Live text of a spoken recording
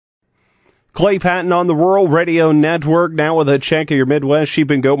Clay Patton on the Rural Radio Network, now with a check of your Midwest Sheep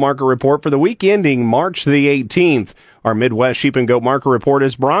and Goat Market Report for the week ending March the 18th. Our Midwest Sheep and Goat Market Report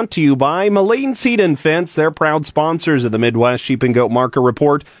is brought to you by Moline Seed and Fence. They're proud sponsors of the Midwest Sheep and Goat Market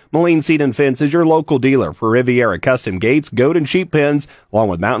Report. Moline Seed and Fence is your local dealer for Riviera custom gates, goat and sheep pens, along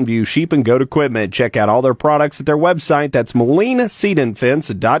with Mountain View sheep and goat equipment. Check out all their products at their website. That's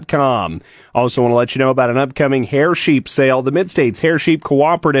MolineSeedandFence.com. Also want to let you know about an upcoming hair sheep sale. The Mid-States Hair Sheep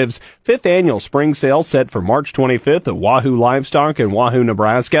Cooperative's 5th annual spring sale set for March 25th at Wahoo Livestock in Wahoo,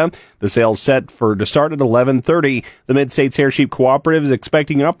 Nebraska. The sale's set to start at 11:30. The Mid-States Hair Sheep Cooperative is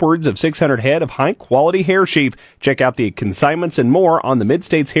expecting upwards of 600 head of high-quality hair sheep. Check out the consignments and more on the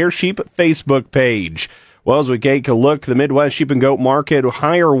Mid-States Hair Sheep Facebook page. Well, as we take a look, the Midwest Sheep and Goat Market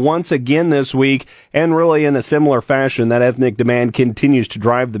higher once again this week, and really in a similar fashion, that ethnic demand continues to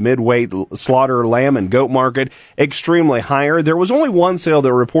drive the midweight slaughter lamb and goat market extremely higher. There was only one sale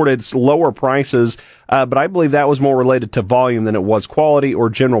that reported lower prices, but I believe that was more related to volume than it was quality or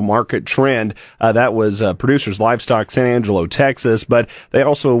general market trend. That was Producers Livestock, San Angelo, Texas, but they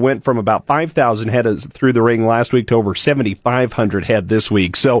also went from about 5,000 head through the ring last week to over 7,500 head this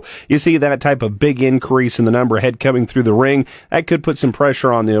week. So you see that type of big increase in the number of head coming through the ring. That could put some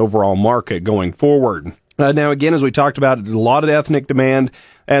pressure on the overall market going forward. Now, again, as we talked about, a lot of ethnic demand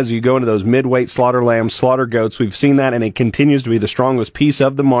as you go into those midweight slaughter lambs, slaughter goats. We've seen that, and it continues to be the strongest piece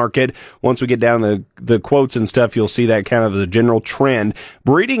of the market. Once we get down the quotes and stuff, you'll see that kind of as a general trend.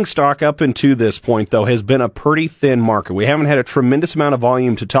 Breeding stock up until this point, though, has been a pretty thin market. We haven't had a tremendous amount of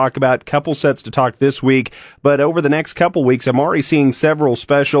volume to talk about, couple sets to talk this week, but over the next couple weeks, I'm already seeing several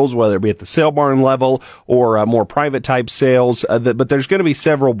specials, whether it be at the sale barn level or more private type sales, but there's going to be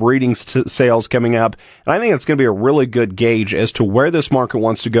several breeding sales coming up, and I think it's going to be a really good gauge as to where this market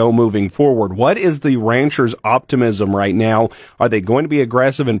wants to go moving forward. What is the ranchers' optimism right now? Are they going to be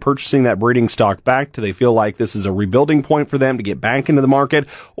aggressive in purchasing that breeding stock back? Do they feel like this is a rebuilding point for them to get back into the market?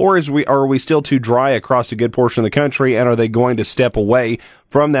 Or are we still too dry across a good portion of the country, and are they going to step away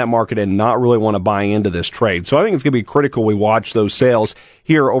from that market and not really want to buy into this trade? So I think it's going to be critical we watch those sales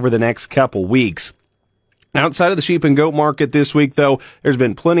here over the next couple weeks. Outside of the sheep and goat market this week, though, there's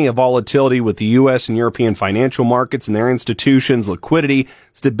been plenty of volatility with the U.S. and European financial markets and their institutions, liquidity,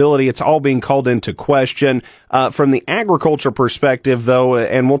 stability. It's all being called into question. From the agriculture perspective, though,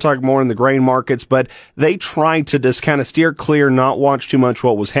 and we'll talk more in the grain markets, but they tried to just kind of steer clear, not watch too much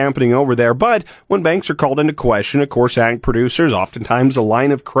what was happening over there. But when banks are called into question, of course, ag producers, oftentimes a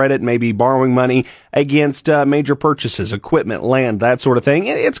line of credit, maybe borrowing money against major purchases, equipment, land, that sort of thing.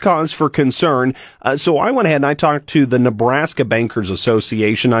 It's cause for concern. So I went ahead and I talked to the Nebraska Bankers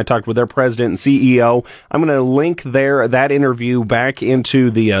Association. I talked with their president and CEO. I'm going to link that interview back into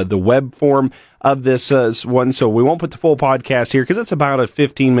the web form of this one, so we won't put the full podcast here because it's about a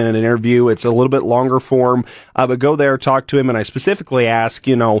 15-minute interview. It's a little bit longer form, but go there, talk to him, and I specifically ask,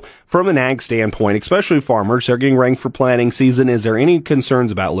 from an ag standpoint, especially farmers, they're getting ready for planting season, is there any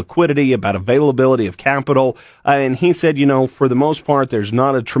concerns about liquidity, about availability of capital? And he said, for the most part, there's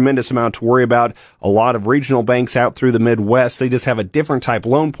not a tremendous amount to worry about. A lot of regional banks out through the Midwest, they just have a different type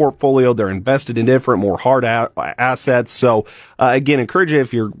loan portfolio. They're invested in different, more hard assets. So, again, encourage you,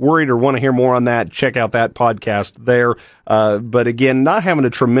 if you're worried or want to hear more on that, check out that podcast there. But again, not having a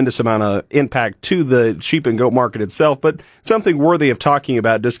tremendous amount of impact to the sheep and goat market itself, but something worthy of talking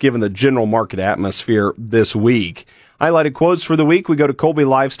about just given the general market atmosphere this week. Highlighted quotes for the week, we go to Colby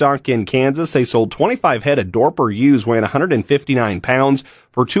Livestock in Kansas. They sold 25 head of Dorper ewes weighing 159 pounds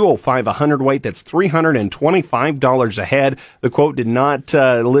for $205 a hundredweight. That's $325 a head. The quote did not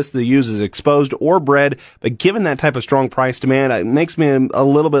list the ewes as exposed or bred, but given that type of strong price demand, it makes me a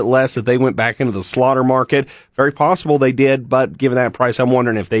little bit less that they went back into the slaughter market. Very possible they did, but given that price, I'm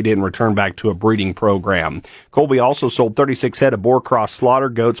wondering if they didn't return back to a breeding program. Colby also sold 36 head of boar cross slaughter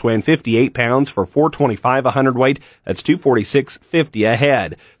goats weighing 58 pounds for $425 a hundredweight. That's $246.50 a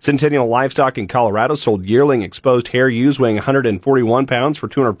head. Centennial Livestock in Colorado sold yearling exposed hair ewes weighing 141 pounds for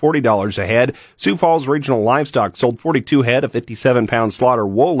 $240 a head. Sioux Falls Regional Livestock sold 42 head of 57-pound slaughter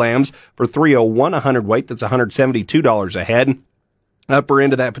wool lambs for $301 a hundredweight. That's $172 a head. Upper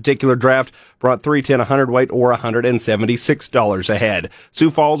end of that particular draft brought $310 a hundredweight or $176 a head. Sioux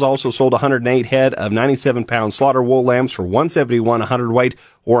Falls also sold 108 head of 97-pound slaughter wool lambs for $171 a hundredweight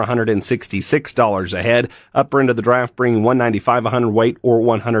or $166 a head. Upper end of the draft bringing $195 a hundredweight or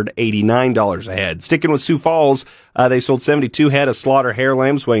 $189 a head. Sticking with Sioux Falls, they sold 72 head of slaughter hair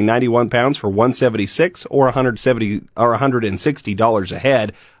lambs weighing 91 pounds for $176 or $160 a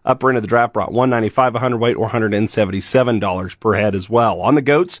head. Upper end of the draft brought $195 a hundredweight or $177 per head as well. On the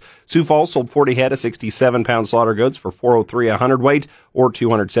goats, Sioux Falls sold 40 head of 67-pound slaughter goats for $403 a hundredweight or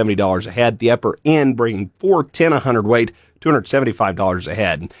 $270 a head. The upper end bringing $410 a hundredweight, $275 a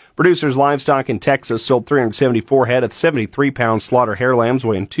head. Producers Livestock in Texas sold 374 head of 73-pound slaughter hair lambs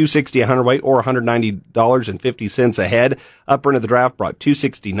weighing $260 a hundredweight or $190.50 a head. Upper end of the draft brought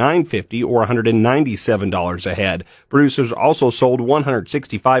 $269.50 or $197 a head. Producers also sold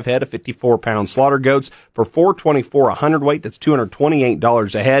 165 head of 54-pound slaughter goats for $424 a hundredweight. That's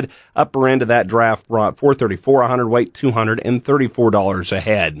 $228 a head. Upper end of that draft brought $434 a hundredweight, $234 a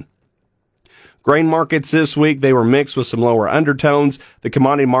head. Grain markets this week, they were mixed with some lower undertones. The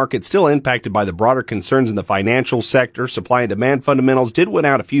commodity market still impacted by the broader concerns in the financial sector. Supply and demand fundamentals did win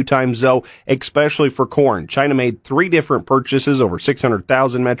out a few times, though, especially for corn. China made 3 different purchases, over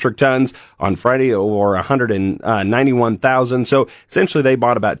 600,000 metric tons. On Friday, over 191,000. So essentially, they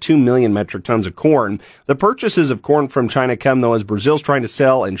bought about 2 million metric tons of corn. The purchases of corn from China come, though, as Brazil's trying to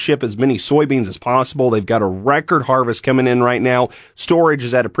sell and ship as many soybeans as possible. They've got a record harvest coming in right now. Storage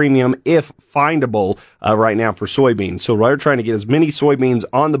is at a premium, if findable, right now for soybeans. So they're trying to get as many soybeans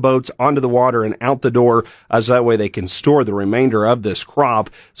on the boats, onto the water, and out the door, as that way they can store the remainder of this crop.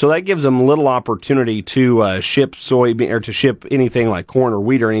 So that gives them little opportunity to ship soybean or to ship anything like corn or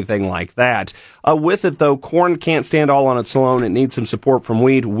wheat or anything like that. With it, though, corn can't stand all on its own. It needs some support from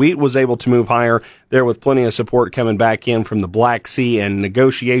wheat. Wheat was able to move higher there with plenty of support coming back in from the Black Sea, and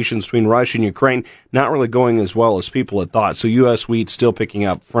negotiations between Russia and Ukraine not really going as well as people had thought. So U.S. wheat still picking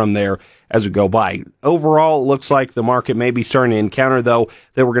up from there as we go by. Overall, it looks like the market may be starting to encounter, though,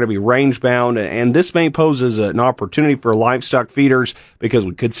 that we're going to be range bound, and this may pose as an opportunity for livestock feeders because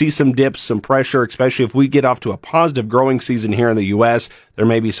we could see some dips, some pressure, especially if we get off to a positive growing season here in the U.S. There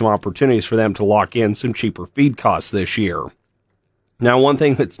may be some opportunities for them to lock in some cheaper feed costs this year. Now, one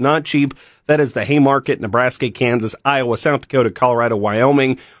thing that's not cheap, that is the hay market. Nebraska, Kansas, Iowa, South Dakota, Colorado,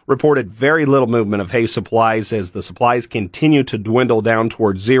 Wyoming reported very little movement of hay supplies as the supplies continue to dwindle down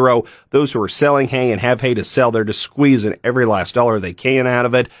towards zero. Those who are selling hay and have hay to sell, they're just squeezing every last dollar they can out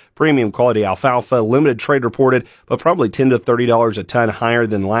of it. Premium quality alfalfa, limited trade reported, but probably $10 to $30 a ton higher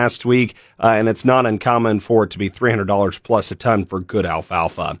than last week. And it's not uncommon for it to be $300 plus a ton for good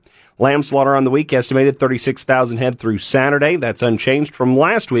alfalfa. Lamb slaughter on the week estimated 36,000 head through Saturday. That's unchanged from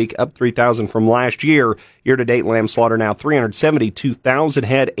last week, up 3,000 from last year. Year-to-date lamb slaughter now 372,000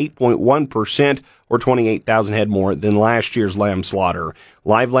 head, 8.1%, or 28,000 head more than last year's lamb slaughter.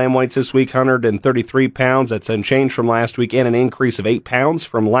 Live lamb weights this week, 133 pounds. That's unchanged from last week and an increase of 8 pounds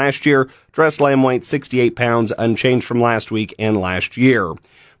from last year. Dressed lamb weight, 68 pounds, unchanged from last week and last year.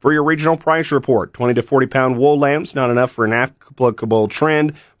 For your regional price report, 20 to 40 pound wool lambs, not enough for an applicable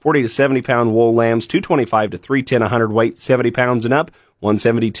trend. 40 to 70 pound wool lambs, 225 to 310 a hundredweight, 70 pounds and up.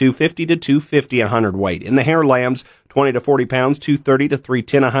 172.50 to 250 a hundredweight. In the hair lambs, 20 to 40 pounds, 230 to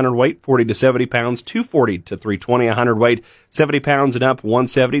 310 a hundredweight, 40 to 70 pounds, 240 to 320 a hundredweight, 70 pounds and up,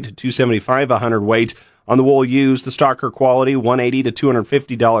 170 to 275 a hundredweight. On the wool ewes, the stocker quality, $180 to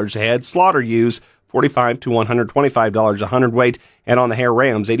 $250 a head. Slaughter ewes, $45 to $125 a hundredweight, and on the hair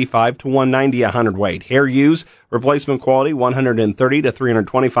rams, $85 to $190 a hundredweight. Hair ewes, replacement quality, $130 to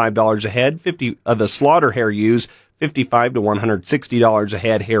 $325 a head. The slaughter hair ewes, $55 to $160 a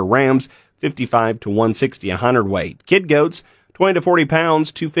head. Hair rams, $55 to $160 a hundredweight. Kid goats, 20 to 40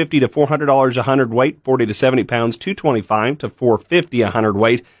 pounds, $250 to $400 a hundredweight. 40 to 70 pounds, $225 to $450 a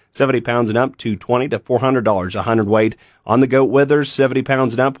hundredweight. 70 pounds and up, $220 to $400 a hundredweight. On the goat withers, 70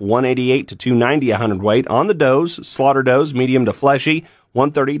 pounds and up, $188 to $290 a hundredweight. On the does, slaughter does, medium to fleshy,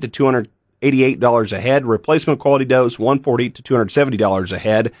 $130 to $288 a head. Replacement quality does, $140 to $270 a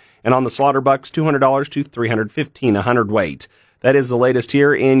head. And on the slaughter bucks, $200 to $315 a hundredweight. That is the latest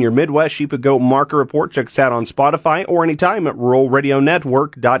here in your Midwest Sheep and Goat Market Report. Check us out on Spotify or anytime at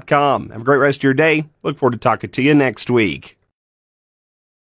ruralradionetwork.com. Have a great rest of your day. Look forward to talking to you next week.